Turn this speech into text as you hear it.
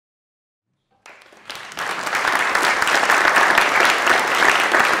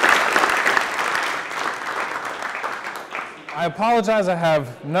I apologize, I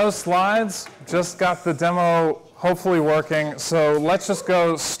have no slides, just got the demo hopefully working, so let's just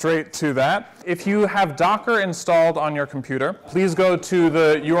go straight to that. If you have Docker installed on your computer, please go to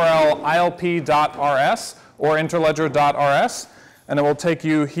the URL ilp.rs or interledger.rs, and it will take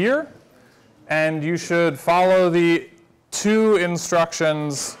you here, and you should follow the 2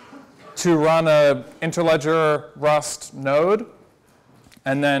 instructions to run a Interledger Rust node,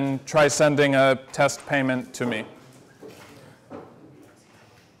 and then try sending a test payment to me.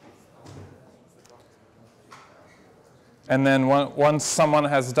 And then once someone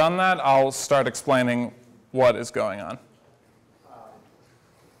has done that, I'll start explaining what is going on.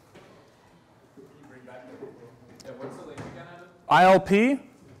 What's the link again?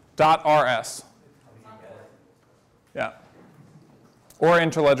 ILP.rs. Yeah. Or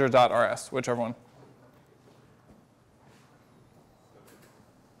interledger.rs, whichever one.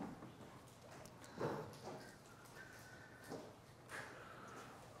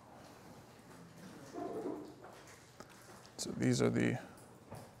 So these are the...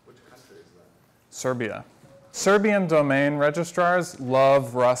 Which country is that? Serbia. Serbian domain registrars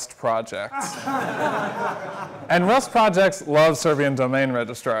love Rust projects. And Rust projects love Serbian domain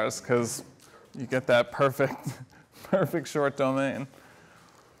registrars because you get that perfect short domain.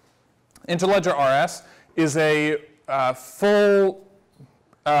 Interledger RS is a fully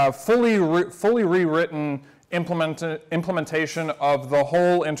rewritten implementation of the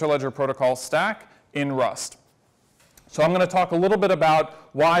whole Interledger protocol stack in Rust. So I'm going to talk a little bit about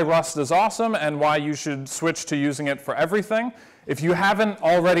why Rust is awesome and why you should switch to using it for everything. If you haven't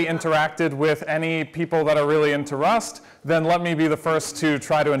already interacted with any people that are really into Rust, then let me be the first to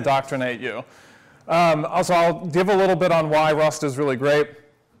try to indoctrinate you. Also, I'll give a little bit on why Rust is really great,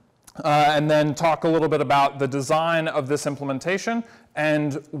 and then talk a little bit about the design of this implementation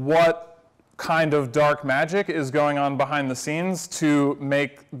and what kind of dark magic is going on behind the scenes to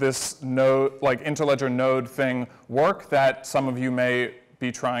make this node, like Interledger node thing work that some of you may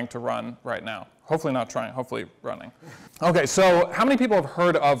be trying to run right now. Hopefully not trying, hopefully running. Okay, so how many people have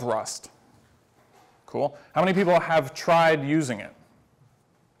heard of Rust? Cool. How many people have tried using it?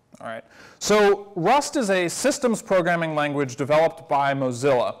 All right. So Rust is a systems programming language developed by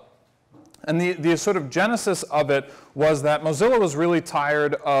Mozilla. And the sort of genesis of it was that Mozilla was really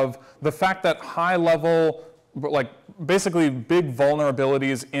tired of the fact that high-level, like basically big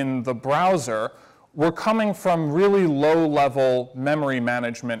vulnerabilities in the browser were coming from really low-level memory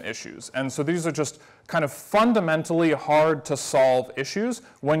management issues. And so these are just kind of fundamentally hard to solve issues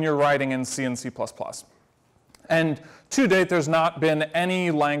when you're writing in C and C++. And to date, there's not been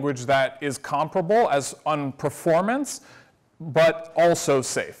any language that is comparable as on performance, but also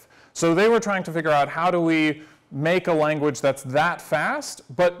safe. So they were trying to figure out how do we make a language that's that fast,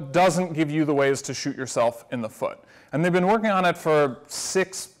 but doesn't give you the ways to shoot yourself in the foot. And they've been working on it for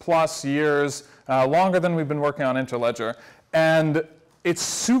 6+ years, longer than we've been working on Interledger. And it's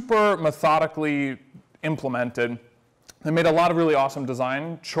super methodically implemented. They made a lot of really awesome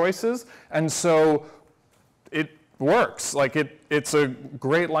design choices. And so it works. Like it's a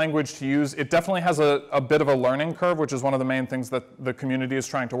great language to use. It definitely has a bit of a learning curve, which is one of the main things that the community is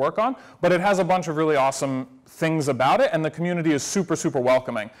trying to work on. But it has a bunch of really awesome things about it, and the community is super, super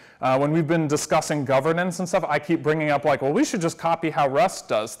welcoming. When we've been discussing governance and stuff, I keep bringing up like, well, we should just copy how Rust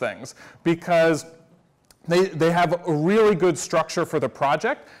does things, because they have a really good structure for the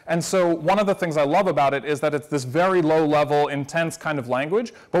project. And so one of the things I love about it is that it's this very low-level, intense kind of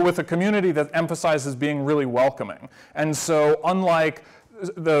language, but with a community that emphasizes being really welcoming. And so unlike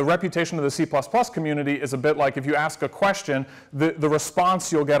the reputation of the C++ community is a bit like if you ask a question, the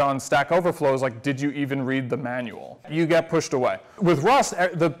response you'll get on Stack Overflow is like, did you even read the manual? You get pushed away. With Rust,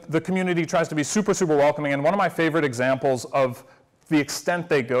 the community tries to be super, super welcoming. And one of my favorite examples of the extent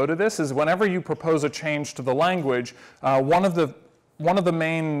they go to this is whenever you propose a change to the language, one of the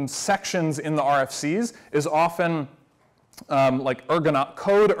main sections in the RFCs is often like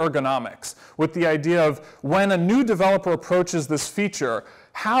code ergonomics, with the idea of when a new developer approaches this feature,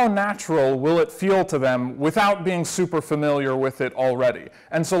 how natural will it feel to them without being super familiar with it already?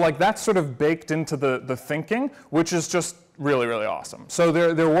 And so like that's sort of baked into the thinking, which is just really, really awesome. So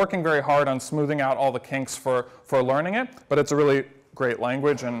they're working very hard on smoothing out all the kinks for learning it, but it's a really great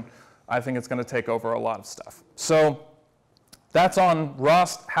language, and I think it's going to take over a lot of stuff. So that's on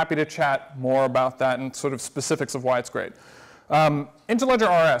Rust. Happy to chat more about that and sort of specifics of why it's great. Interledger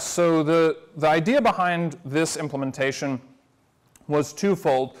RS. So the idea behind this implementation was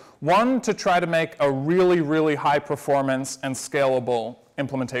twofold. One, to try to make a really, really high performance and scalable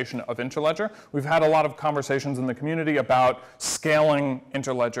implementation of Interledger. We've had a lot of conversations in the community about scaling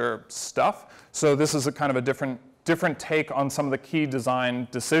Interledger stuff. So this is a kind of a different different take on some of the key design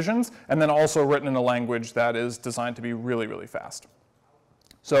decisions, and then also written in a language that is designed to be really, really fast.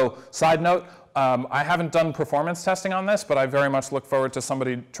 So side note, I haven't done performance testing on this, but I very much look forward to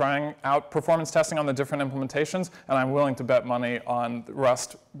somebody trying out performance testing on the different implementations, and I'm willing to bet money on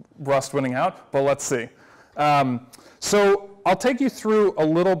Rust winning out, but let's see. So I'll take you through a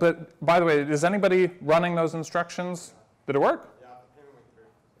little bit. By the way, is anybody running those instructions? Did it work? Yeah, the payment went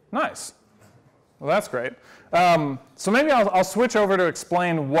through. Nice. Well, that's great. So maybe I'll switch over to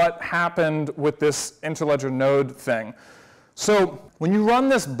explain what happened with this Interledger node thing. So when you run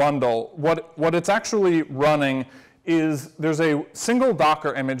this bundle, what it's actually running is there's a single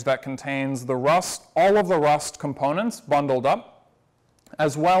Docker image that contains the Rust, all of the Rust components bundled up,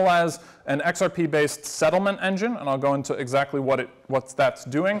 as well as an XRP-based settlement engine, and I'll go into exactly what that's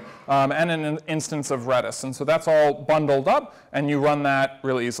doing, and an instance of Redis. And so that's all bundled up, and you run that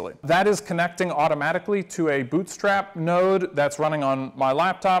really easily. That is connecting automatically to a Bootstrap node that's running on my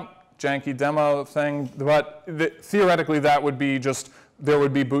laptop, janky demo thing, but theoretically that would be just, there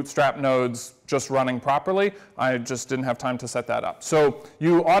would be Bootstrap nodes just running properly. I just didn't have time to set that up. So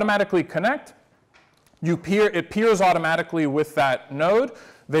you automatically connect. It peers automatically with that node.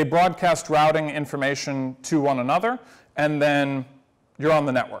 They broadcast routing information to one another, and then you're on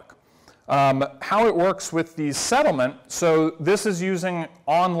the network. How it works with the settlement, so this is using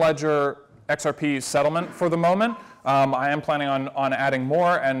on-ledger XRP settlement for the moment. I am planning on adding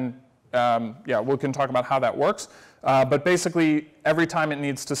more, and yeah, we can talk about how that works. But basically, every time it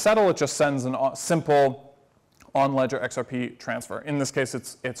needs to settle, it just sends a simple on-ledger XRP transfer. In this case,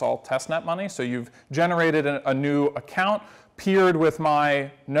 it's all testnet money. So you've generated a new account, peered with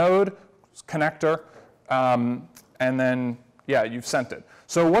my node connector, and then, yeah, you've sent it.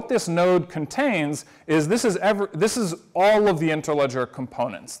 So what this node contains is this is all of the Interledger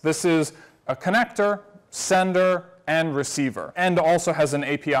components. This is a connector, sender, and receiver, and also has an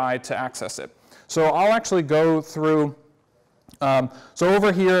API to access it. So I'll actually go through. So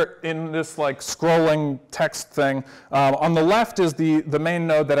over here in this like scrolling text thing, on the left is the main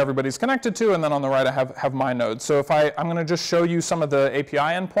node that everybody's connected to, and then on the right I have my node. So if I'm going to just show you some of the API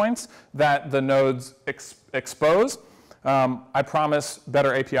endpoints that the nodes expose. I promise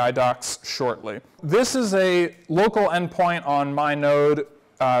better API docs shortly. This is a local endpoint on my node,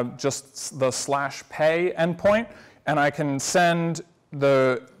 just the /pay endpoint, and I can send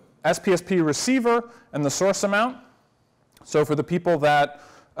the SPSP receiver and the source amount. So for the people that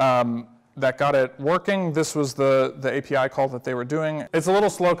got it working, this was the API call that they were doing. It's a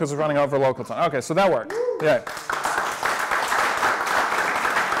little slow because it's running over local time. OK, so that worked. Yeah.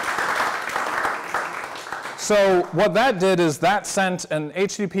 So what that did is that sent an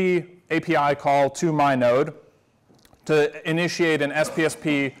HTTP API call to my node to initiate an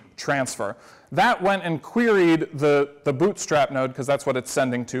SPSP transfer. That went and queried the Bootstrap node, because that's what it's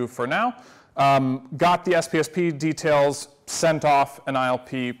sending to for now. Got the SPSP details, sent off an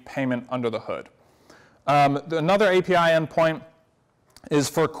ILP payment under the hood. Another API endpoint is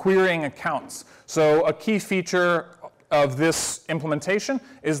for querying accounts. So a key feature of this implementation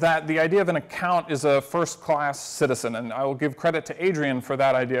is that the idea of an account is a first-class citizen, and I will give credit to Adrian for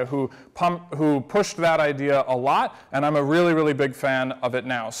that idea, who pushed that idea a lot, and I'm a really, really big fan of it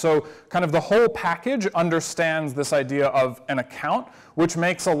now. So kind of the whole package understands this idea of an account, which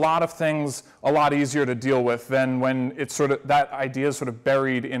makes a lot of things a lot easier to deal with than when it's sort of, that idea is sort of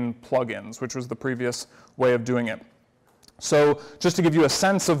buried in plugins, which was the previous way of doing it. So just to give you a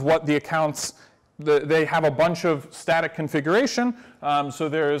sense of what the accounts, they have a bunch of static configuration. So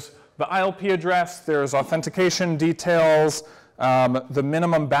there's the ILP address, there's authentication details, the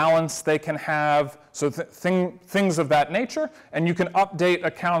minimum balance they can have, so things of that nature. And you can update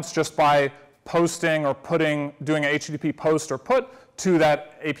accounts just by posting or doing a HTTP post or put to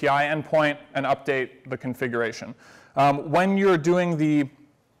that API endpoint and update the configuration. When you're doing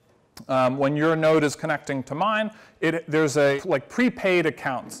when your node is connecting to mine, there's like prepaid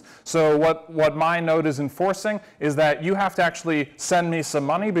accounts. So what my node is enforcing is that you have to actually send me some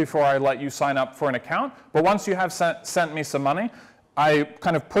money before I let you sign up for an account. But once you have sent me some money, I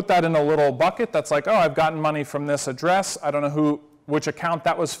kind of put that in a little bucket that's like, oh, I've gotten money from this address. I don't know which account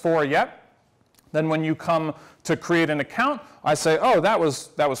that was for yet. Then when you come to create an account, I say, oh, that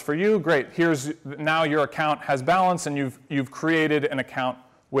was for you. Great. Now your account has balance, and you've created an account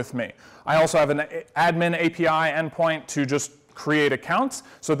with me. I also have an admin API endpoint to just create accounts.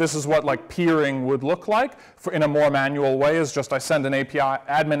 So this is what like peering would look like in a more manual way, is just I send an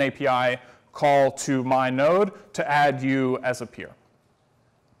admin API call to my node to add you as a peer.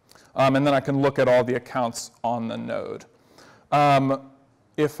 And then I can look at all the accounts on the node.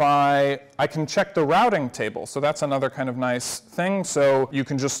 if I can check the routing table. So that's another kind of nice thing. So you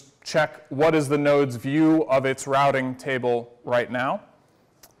can just check what is the node's view of its routing table right now.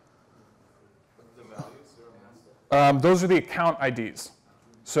 Those are the account IDs.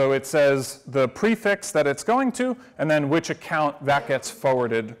 So it says the prefix that it's going to, and then which account that gets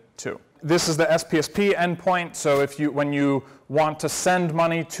forwarded to. This is the SPSP endpoint, so when you want to send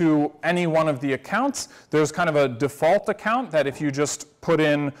money to any one of the accounts, there's kind of a default account that if you just put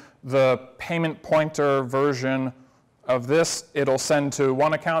in the payment pointer version of this, it'll send to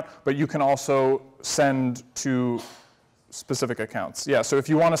one account, but you can also send to specific accounts. Yeah, so if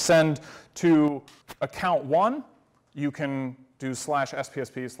you want to send to account 1, you can do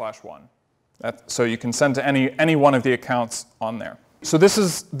 /SPSP/1. So you can send to any one of the accounts on there. So this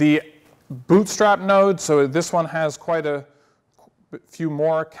is the Bootstrap node. So this one has quite a few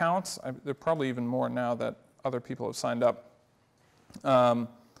more accounts. There are probably even more now that other people have signed up.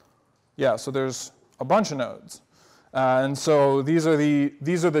 Yeah, so there's a bunch of nodes. And so these are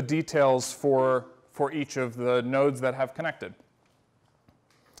the details for each of the nodes that have connected.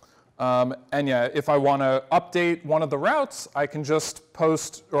 And yeah, if I want to update one of the routes, I can just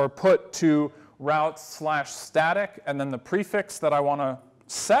post or put to routes/static and then the prefix that I want to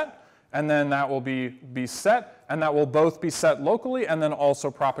set, and then that will be set, and that will both be set locally and then also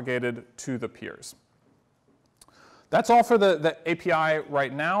propagated to the peers. That's all for the API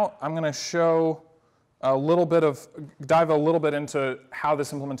right now. I'm going to show dive a little bit into how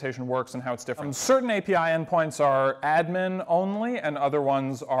this implementation works and how it's different. Certain API endpoints are admin only and other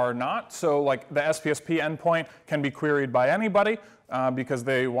ones are not. So like the SPSP endpoint can be queried by anybody because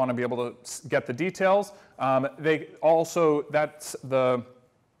they want to be able to get the details.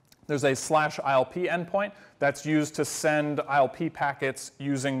 There's a /ILP endpoint that's used to send ILP packets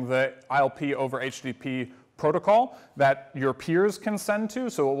using the ILP over HTTP protocol that your peers can send to.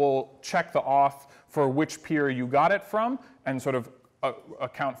 So it will check the auth for which peer you got it from and sort of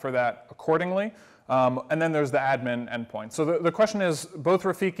account for that accordingly. And then there's the admin endpoint. So the question is, both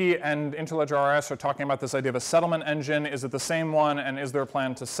Rafiki and Interledger RS are talking about this idea of a settlement engine. Is it the same one, and is there a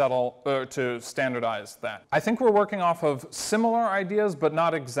plan to to standardize that? I think we're working off of similar ideas, but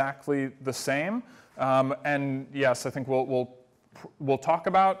not exactly the same. And yes, I think we'll talk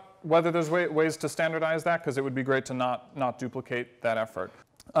about whether there's ways to standardize that, because it would be great to not duplicate that effort.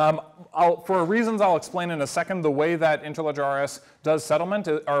 For reasons I'll explain in a second, the way that Interledger RS does settlement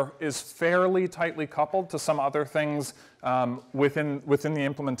is fairly tightly coupled to some other things within the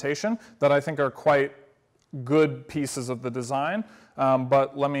implementation that I think are quite good pieces of the design.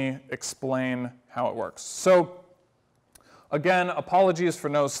 But let me explain how it works. So again, apologies for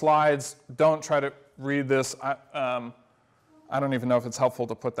no slides. Don't try to read this. I don't even know if it's helpful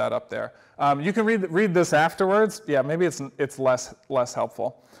to put that up there. You can read this afterwards. Yeah, maybe it's less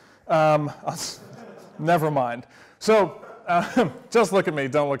helpful. Never mind. So just look at me.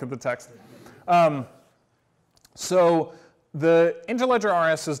 Don't look at the text. So the Interledger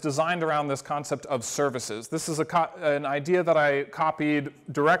RS is designed around this concept of services. This is an idea that I copied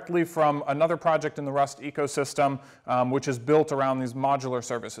directly from another project in the Rust ecosystem, which is built around these modular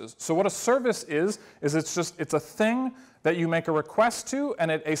services. So what a service is it's a thing that you make a request to,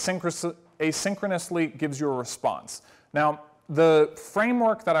 and it asynchronously gives you a response. Now, the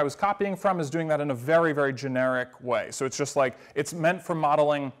framework that I was copying from is doing that in a very, very generic way. So it's just like, it's meant for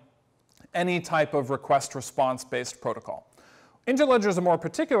modeling any type of request-response-based protocol. Interledger is a more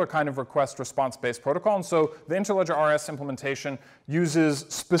particular kind of request-response-based protocol, and so the Interledger RS implementation uses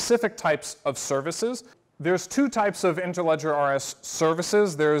specific types of services. There's two types of Interledger RS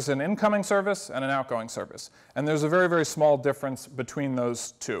services. There's an incoming service and an outgoing service. And there's a very, very small difference between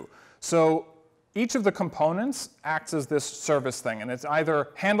those two. So each of the components acts as this service thing, and it either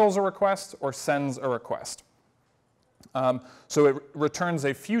handles a request or sends a request. So it returns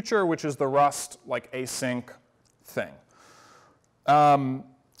a future, which is the Rust like async thing.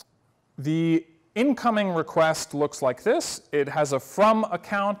 The incoming request looks like this. It has a from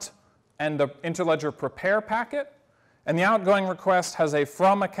account and the Interledger prepare packet, and the outgoing request has a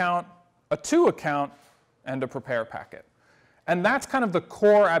from account, a to account, and a prepare packet. And that's kind of the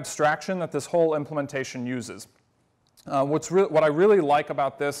core abstraction that this whole implementation uses. What I really like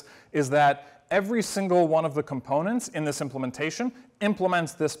about this is that every single one of the components in this implementation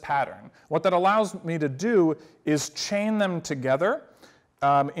implements this pattern. What that allows me to do is chain them together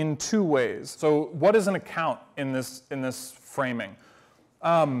in two ways. So what is an account in this framing?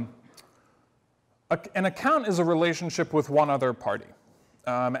 An account is a relationship with one other party.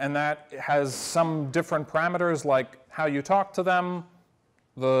 And that has some different parameters, like how you talk to them,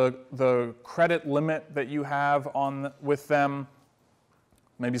 the credit limit that you have with them,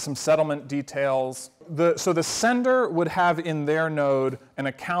 maybe some settlement details. So the sender would have in their node an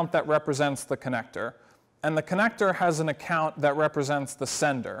account that represents the connector, and the connector has an account that represents the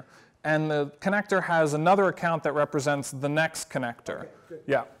sender, and the connector has another account that represents the next connector. Okay,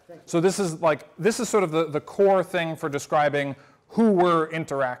 yeah. So this is sort of the core thing for describing who we're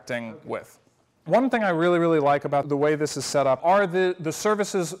interacting with. One thing I really, really like about the way this is set up are the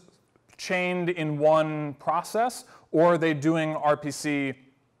services chained in one process, or are they doing RPC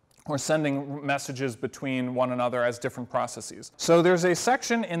or sending messages between one another as different processes. So there's a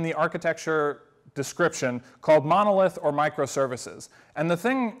section in the architecture description called monolith or microservices. And the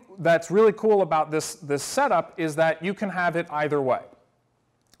thing that's really cool about this setup is that you can have it either way.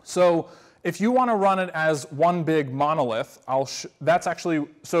 So if you want to run it as one big monolith,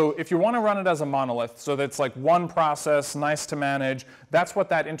 so if you want to run it as a monolith, so that's like one process, nice to manage, that's what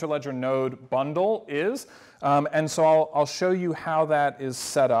that Interledger node bundle is. And so I'll show you how that is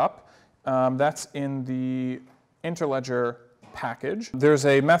set up. That's in the Interledger package. There's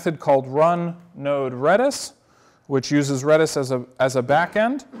a method called run node Redis, which uses Redis as a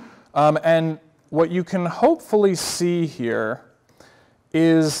backend. And what you can hopefully see here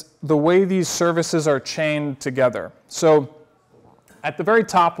is the way these services are chained together. So at the very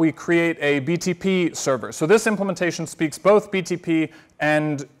top, we create a BTP server. So this implementation speaks both BTP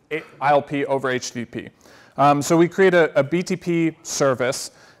and ILP over HTTP. So we create a BTP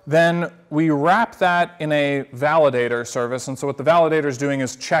service. Then we wrap that in a validator service. And so what the validator is doing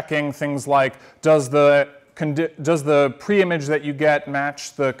is checking things like, does the pre-image that you get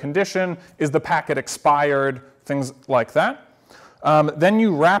match the condition? Is the packet expired? Things like that. Then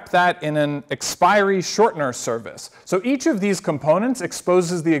you wrap that in an expiry shortener service. So each of these components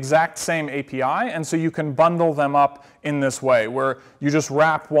exposes the exact same API, and so you can bundle them up in this way, where you just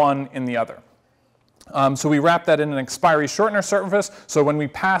wrap one in the other. So we wrap that in an expiry shortener service, so when we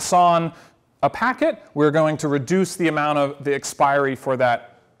pass on a packet, we're going to reduce the amount of the expiry for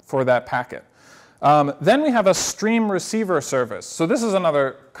that packet. Then we have a stream receiver service. So this is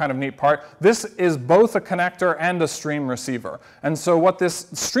another kind of neat part. This is both a connector and a stream receiver. And so what this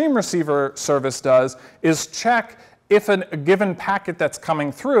stream receiver service does is check if a given packet that's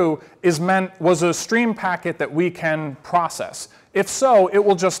coming through was a stream packet that we can process. If so, it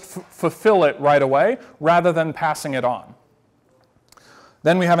will just fulfill it right away rather than passing it on.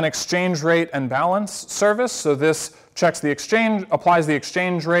 Then we have an exchange rate and balance service. So this checks the exchange, applies the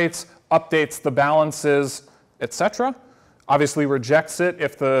exchange rates, updates the balances, etc. Obviously rejects it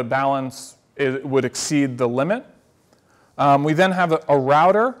if the balance would exceed the limit. We then have a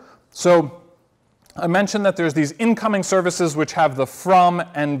router. So I mentioned that there's these incoming services which have the from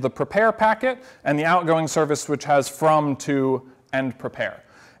and the prepare packet, and the outgoing service which has from, to, and prepare.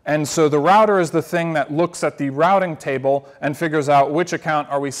 And so the router is the thing that looks at the routing table and figures out which account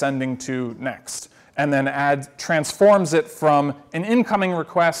are we sending to next, and then transforms it from an incoming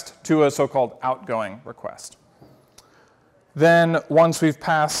request to a so-called outgoing request. Then once we've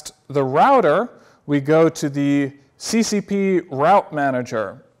passed the router, we go to the CCP route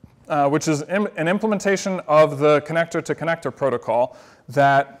manager, which is an implementation of the connector-to-connector protocol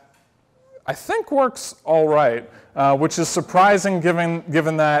that I think works all right, which is surprising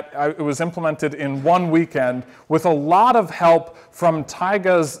given that it was implemented in one weekend with a lot of help from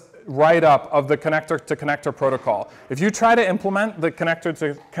Taiga's write-up of the connector-to-connector protocol. If you try to implement the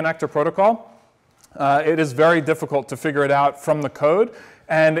connector-to-connector protocol, it is very difficult to figure it out from the code,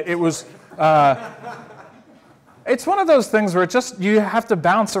 and it was. It's one of those things where you have to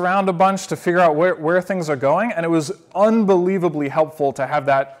bounce around a bunch to figure out where things are going, and it was unbelievably helpful to have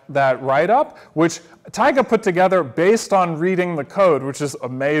that write-up, which Taiga put together based on reading the code, which is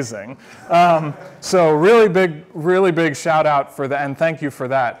amazing. So really big shout out for that, and thank you for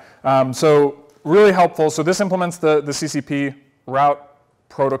that. So really helpful. So this implements the CCP route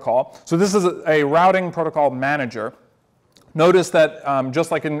protocol. So this is a routing protocol manager. Notice that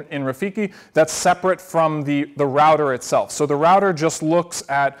just like in Rafiki, that's separate from the router itself. So the router just looks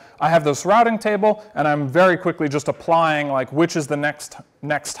at, I have this routing table, and I'm very quickly just applying like which is the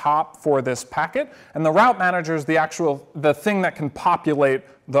next hop for this packet. And the route manager is the thing that can populate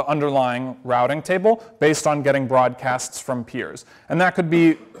the underlying routing table based on getting broadcasts from peers. And that could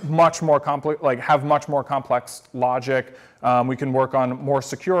be much more complex, like have much more complex logic. We can work on more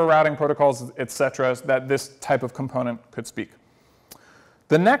secure routing protocols, et cetera, that this type of component could speak.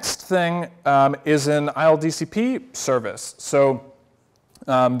 The next thing is an ILDCP service. So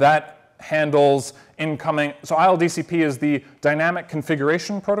that handles incoming. So ILDCP is the dynamic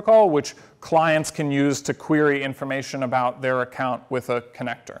configuration protocol, which clients can use to query information about their account with a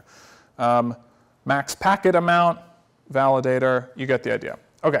connector. Max packet amount, validator, you get the idea.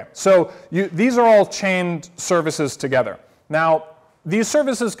 Okay, so these are all chained services together. Now, these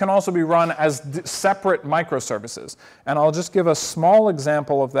services can also be run as separate microservices. And I'll just give a small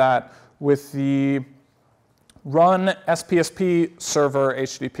example of that with the run SPSP server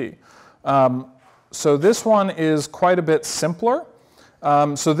HTTP. So this one is quite a bit simpler.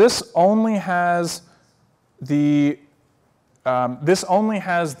 So this only has the HTTP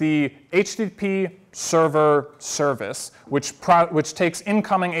server service, which takes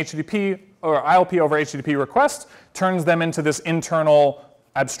incoming HTTP or ILP over HTTP requests, turns them into this internal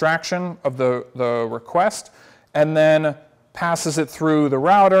abstraction of the request, and then passes it through the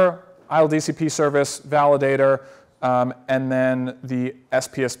router, ILDCP service, validator, and then the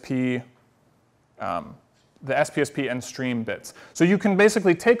SPSP and stream bits. So you can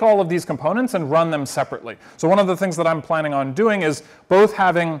basically take all of these components and run them separately. So one of the things that I'm planning on doing is both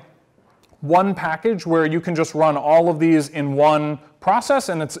having one package where you can just run all of these in one process,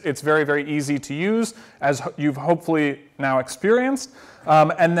 and it's very, very easy to use, as you've hopefully now experienced.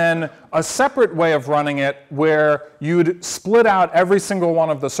 And then a separate way of running it where you'd split out every single one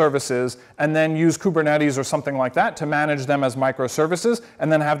of the services and then use Kubernetes or something like that to manage them as microservices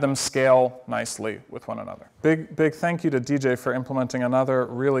and then have them scale nicely with one another. Big thank you to DJ for implementing another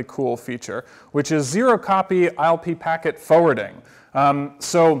really cool feature, which is zero-copy ILP packet forwarding.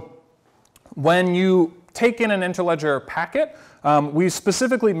 So when you take in an Interledger packet, we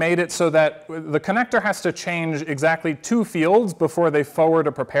specifically made it so that the connector has to change exactly 2 fields before they forward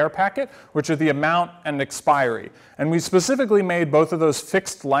a prepare packet, which are the amount and expiry. And we specifically made both of those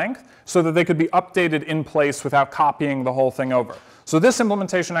fixed length so that they could be updated in place without copying the whole thing over. So this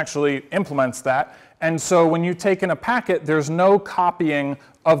implementation actually implements that. And so when you take in a packet, there's no copying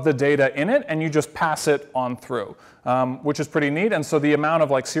of the data in it, and you just pass it on through, which is pretty neat. And so the amount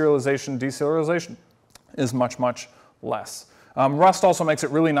of like serialization, deserialization is much, much less. Rust also makes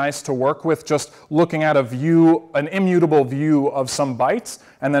it really nice to work with just looking at a view, an immutable view of some bytes,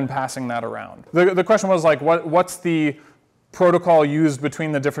 and then passing that around. The question was like, what's the protocol used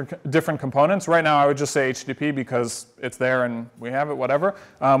between the different components? Right now, I would just say HTTP because it's there and we have it, whatever.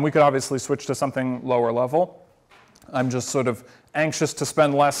 We could obviously switch to something lower level. I'm just sort of anxious to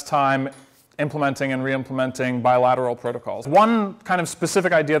spend less time implementing and re-implementing bilateral protocols. One kind of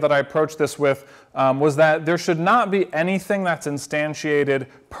specific idea that I approached this with was that there should not be anything that's instantiated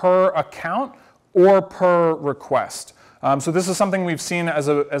per account or per request. So this is something we've seen as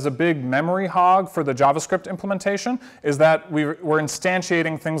a big memory hog for the JavaScript implementation, is that we're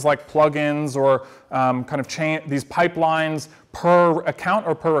instantiating things like plugins or kind of these pipelines per account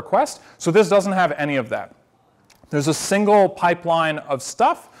or per request. So this doesn't have any of that. There's a single pipeline of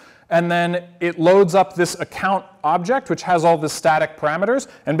stuff, and then it loads up this account object, which has all the static parameters,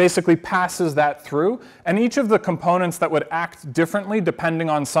 and basically passes that through. And each of the components that would act differently depending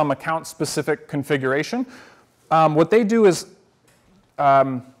on some account-specific configuration, what they do is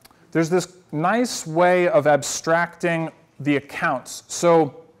there's this nice way of abstracting the accounts.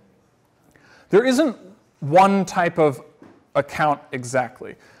 So there isn't one type of account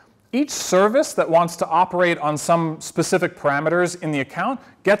exactly. Each service that wants to operate on some specific parameters in the account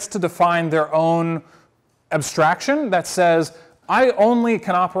gets to define their own abstraction that says, I only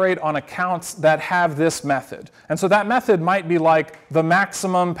can operate on accounts that have this method. And so that method might be like the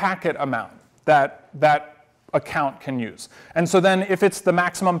maximum packet amount that that account can use. And so then if it's the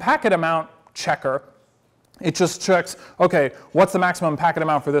maximum packet amount checker, it just checks, OK, what's the maximum packet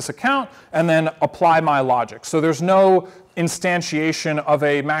amount for this account? And then apply my logic. So there's no instantiation of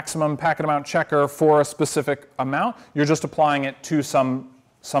a maximum packet amount checker for a specific amount. You're just applying it to some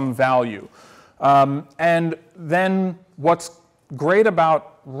value. And then what's great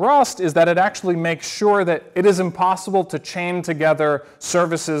about Rust is that it actually makes sure that it is impossible to chain together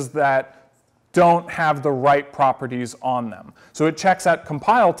services that don't have the right properties on them. So it checks at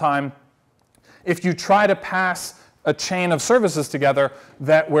compile time. If you try to pass a chain of services together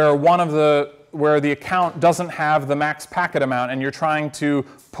that where the account doesn't have the max packet amount and you're trying to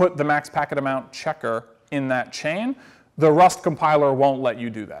put the max packet amount checker in that chain, the Rust compiler won't let you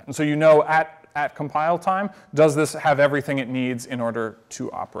do that. And so you know at compile time, does this have everything it needs in order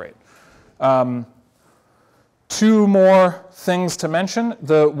to operate? 2 more things to mention.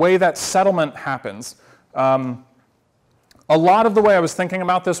 The way that settlement happens. A lot of the way I was thinking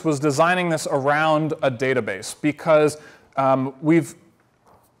about this was designing this around a database, because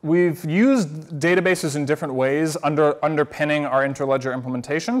we've used databases in different ways underpinning our Interledger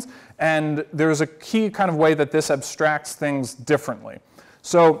implementations, and there's a key kind of way that this abstracts things differently.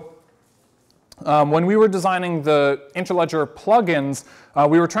 So When we were designing the Interledger plugins,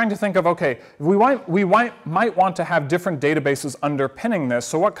 we were trying to think of, okay, we might want to have different databases underpinning this,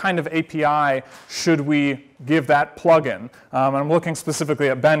 so what kind of API should we give that plugin? And I'm looking specifically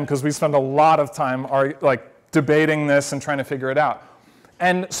at Ben because we spend a lot of time debating this and trying to figure it out.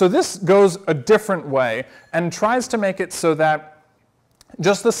 And so this goes a different way and tries to make it so that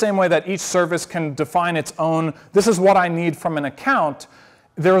just the same way that each service can define its own, this is what I need from an account,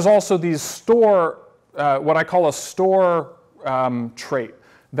 there's also these store, what I call a store trait.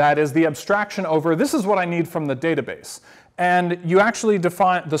 That is the abstraction over, this is what I need from the database. And you actually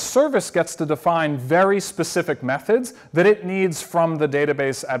define, the service gets to define very specific methods that it needs from the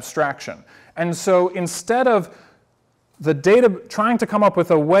database abstraction. And so instead of trying to come up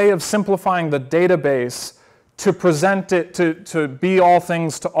with a way of simplifying the database to present it to be all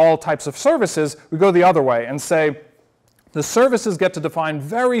things to all types of services, we go the other way and say, the services get to define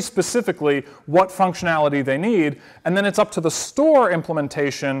very specifically what functionality they need, and then it's up to the store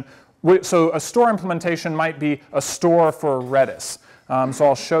implementation. So a store implementation might be a store for Redis. So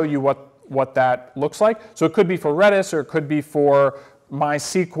I'll show you what that looks like. So it could be for Redis, or it could be for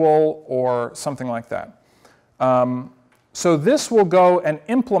MySQL, or something like that. So this will go and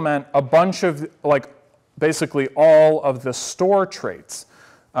implement a bunch of, basically all of the store traits.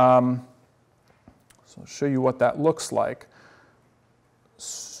 So I'll show you what that looks like.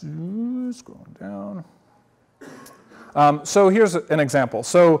 Scrolling down. So here's an example.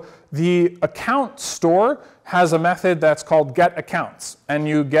 So the account store has a method that's called getAccounts, and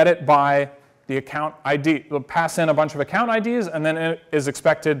you get it by the account ID. You'll pass in a bunch of account IDs, and then it is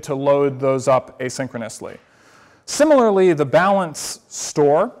expected to load those up asynchronously. Similarly, the balance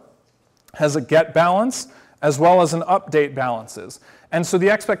store has a getBalance as well as an update balances. And so the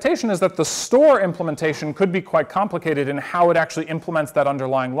expectation is that the store implementation could be quite complicated in how it actually implements that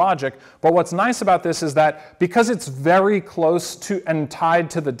underlying logic. But what's nice about this is that because it's very close to and tied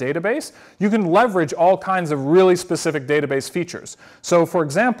to the database, you can leverage all kinds of really specific database features. So for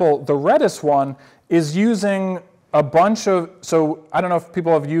example, the Redis one is using a bunch of, so I don't know if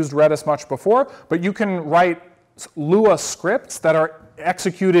people have used Redis much before, but you can write Lua scripts that are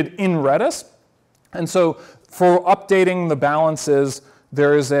executed in Redis. And so for updating the balances,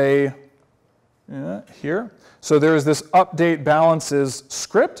 there is a, here. So there is this update balances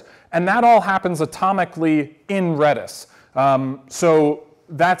script, and that all happens atomically in Redis. So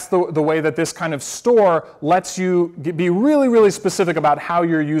that's the way that this kind of store lets you be really, really specific about how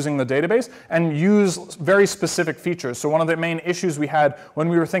you're using the database and use very specific features. So one of the main issues we had when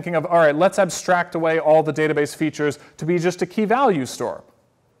we were thinking of, all right, let's abstract away all the database features to be just a key value store.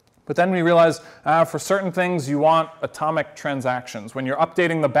 But then we realized for certain things you want atomic transactions. When you're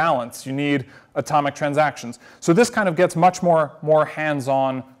updating the balance, you need atomic transactions. So this kind of gets much more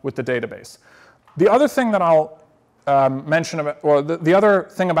hands-on with the database. The other thing that I'll mention about, or the other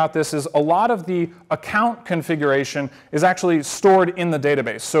thing about this is a lot of the account configuration is actually stored in the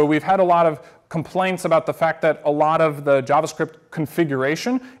database. So we've had a lot of complaints about the fact that a lot of the JavaScript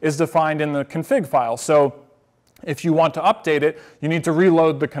configuration is defined in the config file. So if you want to update it, you need to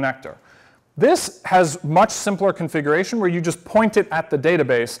reload the connector. This has much simpler configuration where you just point it at the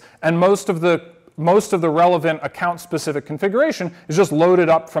database, and most of the relevant account-specific configuration is just loaded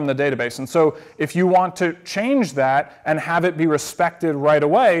up from the database. And so if you want to change that and have it be respected right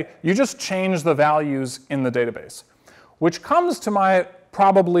away, you just change the values in the database. Which comes to my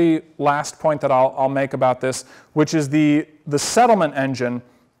probably last point that I'll make about this, which is the settlement engine.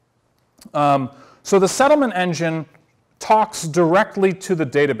 So the settlement engine talks directly to the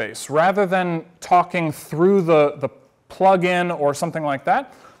database rather than talking through the plugin or something like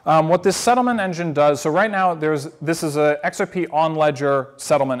that. What this settlement engine does, so right now this is a XRP on-ledger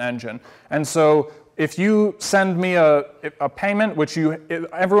settlement engine. And so if you send me a payment, which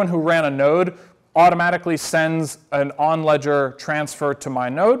everyone who ran a node automatically sends an on-ledger transfer to my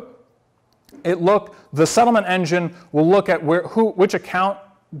node, the settlement engine will look at which account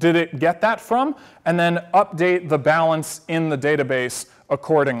did it get that from, and then update the balance in the database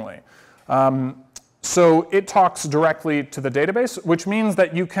accordingly. So it talks directly to the database, which means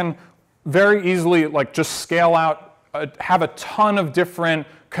that you can very easily just scale out, have a ton of different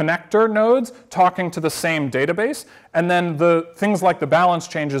connector nodes talking to the same database, and then the things like the balance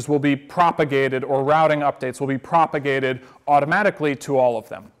changes will be propagated, or routing updates will be propagated automatically to all of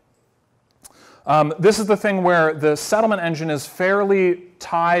them. This is the thing where the settlement engine is fairly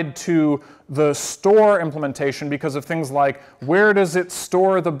tied to the store implementation because of things like where does it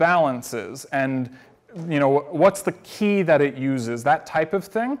store the balances, and what's the key that it uses, that type of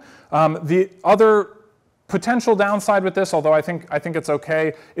thing. The other potential downside with this, although I think it's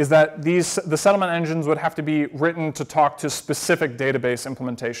okay, is that the settlement engines would have to be written to talk to specific database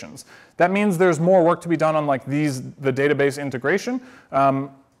implementations. That means there's more work to be done on like the database integration.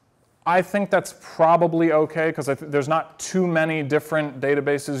 I think that's probably okay because there's not too many different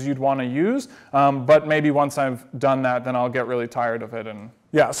databases you'd want to use, but maybe once I've done that, then I'll get really tired of it. And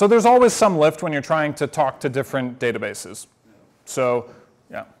yeah, so there's always some lift when you're trying to talk to different databases. So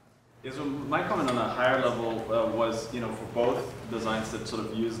yeah. Yeah, so my comment on a higher level was, for both designs that sort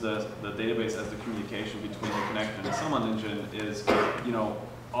of use the database as the communication between the connector and the settlement engine is,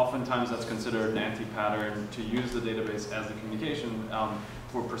 oftentimes that's considered an anti-pattern to use the database as the communication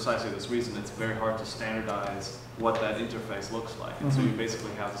for precisely this reason. It's very hard to standardize what that interface looks like. And so you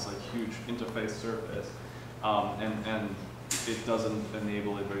basically have this like huge interface surface, and it doesn't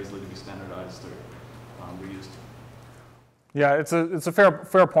enable it very easily to be standardized or reused. Yeah, it's a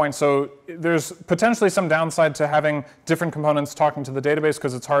fair point. So there's potentially some downside to having different components talking to the database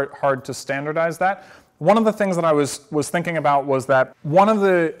because it's hard to standardize that. One of the things that I was thinking about was that one of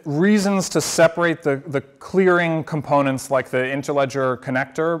the reasons to separate the clearing components like the Interledger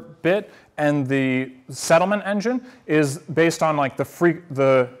connector bit and the settlement engine is based on like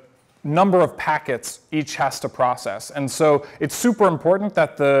the number of packets each has to process. And so it's super important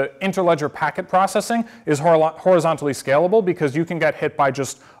that the Interledger packet processing is horizontally scalable because you can get hit by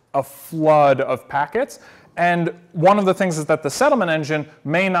just a flood of packets. And one of the things is that the settlement engine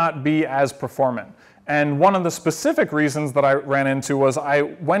may not be as performant. And one of the specific reasons that I ran into was I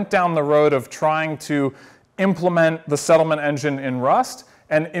went down the road of trying to implement the settlement engine in Rust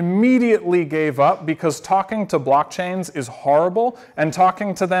and immediately gave up because talking to blockchains is horrible, and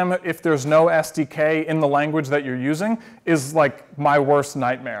talking to them if there's no SDK in the language that you're using is like my worst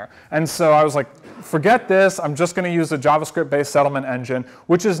nightmare. And so I was like, forget this, I'm just going to use a JavaScript-based settlement engine,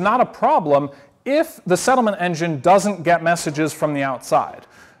 which is not a problem if the settlement engine doesn't get messages from the outside.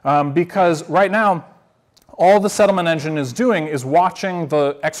 Because right now, all the settlement engine is doing is watching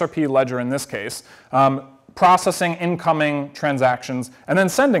the XRP ledger in this case, processing incoming transactions, and then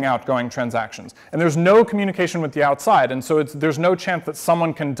sending outgoing transactions. And there's no communication with the outside, and so there's no chance that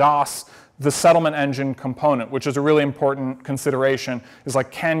someone can DOS the settlement engine component, which is a really important consideration, is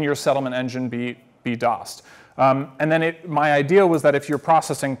like, can your settlement engine be DOSed? And then my idea was that if you're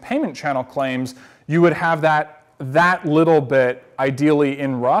processing payment channel claims, you would have that little bit ideally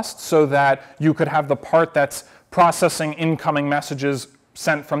in Rust so that you could have the part that's processing incoming messages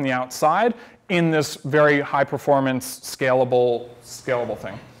sent from the outside in this very high performance scalable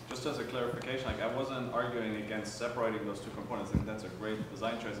thing. Just as a clarification, like I wasn't arguing against separating those two components. I think that's a great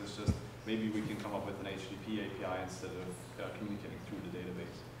design choice. It's just maybe we can come up with an HTTP API instead of communicating through the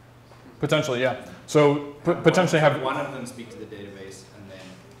database. Potentially, yeah. So potentially have one of them speak to the database and then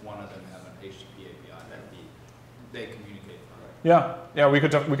one of them have an HTTP API they communicate. Yeah, we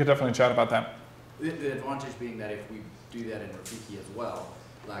could definitely chat about that. The advantage being that if we do that in Rafiki as well,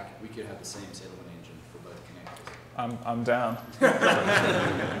 like we could have the same settlement engine for both connectors. I'm down.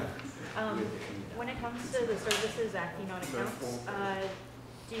 When it comes to the services acting on accounts,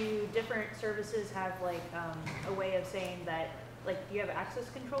 do different services have like a way of saying that, like, do you have access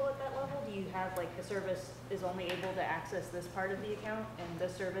control at that level? Do you have like the service is only able to access this part of the account and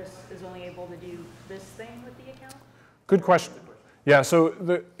this service is only able to do this thing with the account? Good question. Yeah,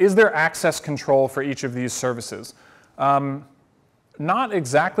 so is there access control for each of these services? Not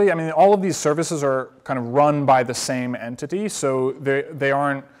exactly. I mean, all of these services are kind of run by the same entity, so they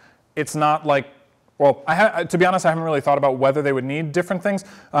aren't, it's not like, well, to be honest, I haven't really thought about whether they would need different things.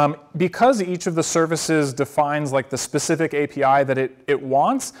 Because each of the services defines like the specific API that it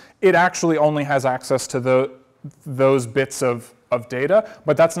wants, it actually only has access to those bits of data,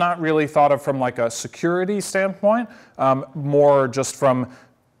 but that's not really thought of from like a security standpoint, more just from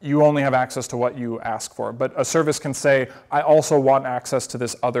you only have access to what you ask for. But a service can say, I also want access to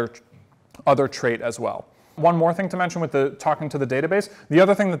this other trait as well. One more thing to mention with the talking to the database, the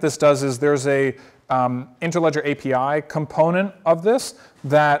other thing that this does is there's a Interledger API component of this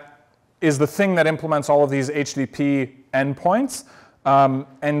that is the thing that implements all of these HTTP endpoints.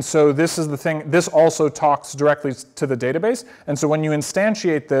 And so this is the thing, this also talks directly to the database. And so when you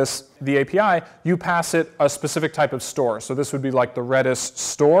instantiate the API, you pass it a specific type of store. So this would be like the Redis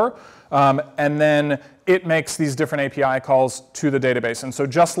store. And then it makes these different API calls to the database. And so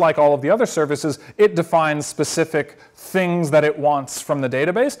just like all of the other services, it defines specific things that it wants from the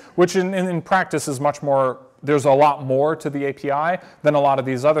database, which in practice is much more, there's a lot more to the API than a lot of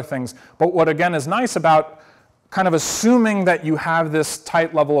these other things. But what again is nice about kind of assuming that you have this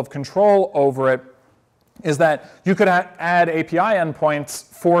tight level of control over it is that you could add API endpoints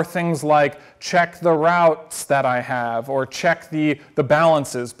for things like check the routes that I have or check the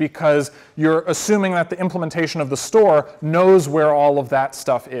balances, because you're assuming that the implementation of the store knows where all of that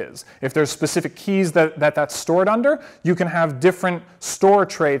stuff is. If there's specific keys that's stored under, you can have different store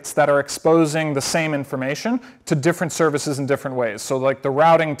traits that are exposing the same information to different services in different ways. So like the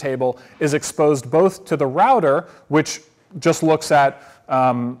routing table is exposed both to the router, which just looks at,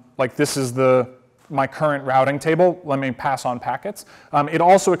 like this is my current routing table, let me pass on packets. It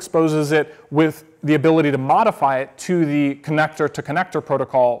also exposes it with the ability to modify it to the connector-to-connector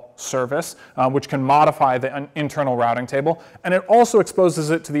protocol service, which can modify the internal routing table. And it also exposes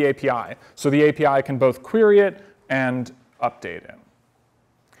it to the API. So the API can both query it and update it.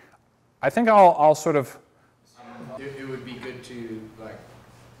 I think I'll sort of... It would be good to, like,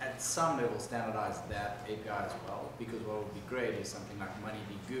 at some level, standardize that API as well, because what would be great is something like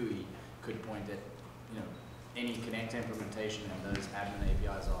MoneyD GUI could point at, any connector implementation, and those admin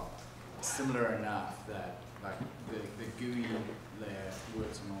APIs are similar enough that like the GUI layer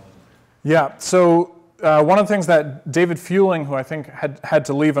works on all of them. Yeah, so one of the things that David Fueling, who I think had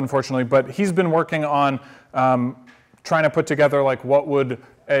to leave unfortunately, but he's been working on trying to put together like what would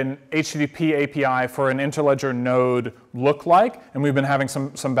an HTTP API for an Interledger node look like, and we've been having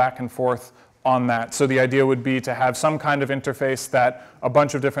some back and forth on that. So the idea would be to have some kind of interface that a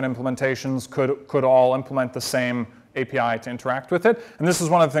bunch of different implementations could all implement the same API to interact with it. And this is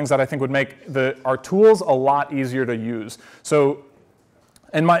one of the things that I think would make our tools a lot easier to use. So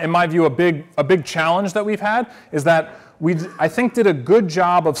in my view, a big challenge that we've had is that I think did a good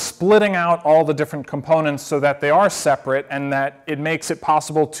job of splitting out all the different components so that they are separate and that it makes it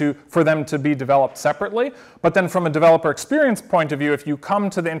possible for them to be developed separately. But then from a developer experience point of view, if you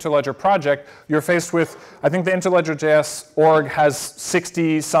come to the Interledger project, you're faced with, I think the Interledger.js org has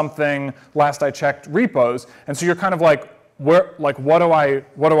 60-something, last I checked, repos. And so you're kind of like, what do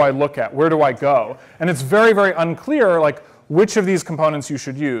I look at? Where do I go? And it's very, very unclear like which of these components you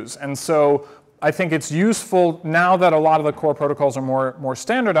should use. And so I think it's useful now that a lot of the core protocols are more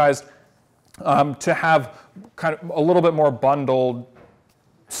standardized to have kind of a little bit more bundled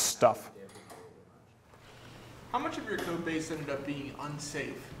stuff. How much of your code base ended up being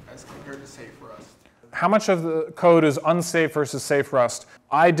unsafe as compared to safe Rust? How much of the code is unsafe versus safe Rust?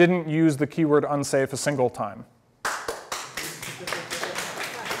 I didn't use the keyword unsafe a single time.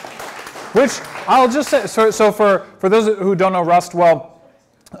 Which I'll just say, so for those who don't know Rust well,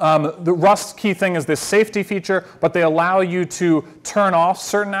 the Rust key thing is this safety feature, but they allow you to turn off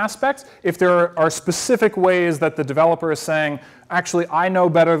certain aspects if there are specific ways that the developer is saying, actually, I know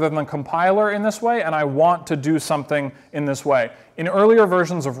better than the compiler in this way, and I want to do something in this way. In earlier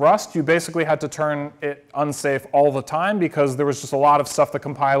versions of Rust, you basically had to turn it unsafe all the time because there was just a lot of stuff the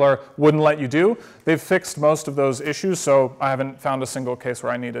compiler wouldn't let you do. They've fixed most of those issues, so I haven't found a single case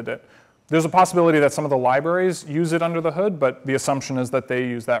where I needed it. There's a possibility that some of the libraries use it under the hood, but the assumption is that they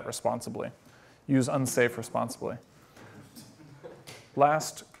use that responsibly. Use unsafe responsibly.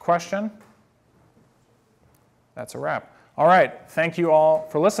 Last question? That's a wrap. All right, thank you all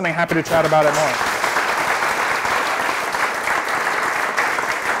for listening. Happy to chat about it more.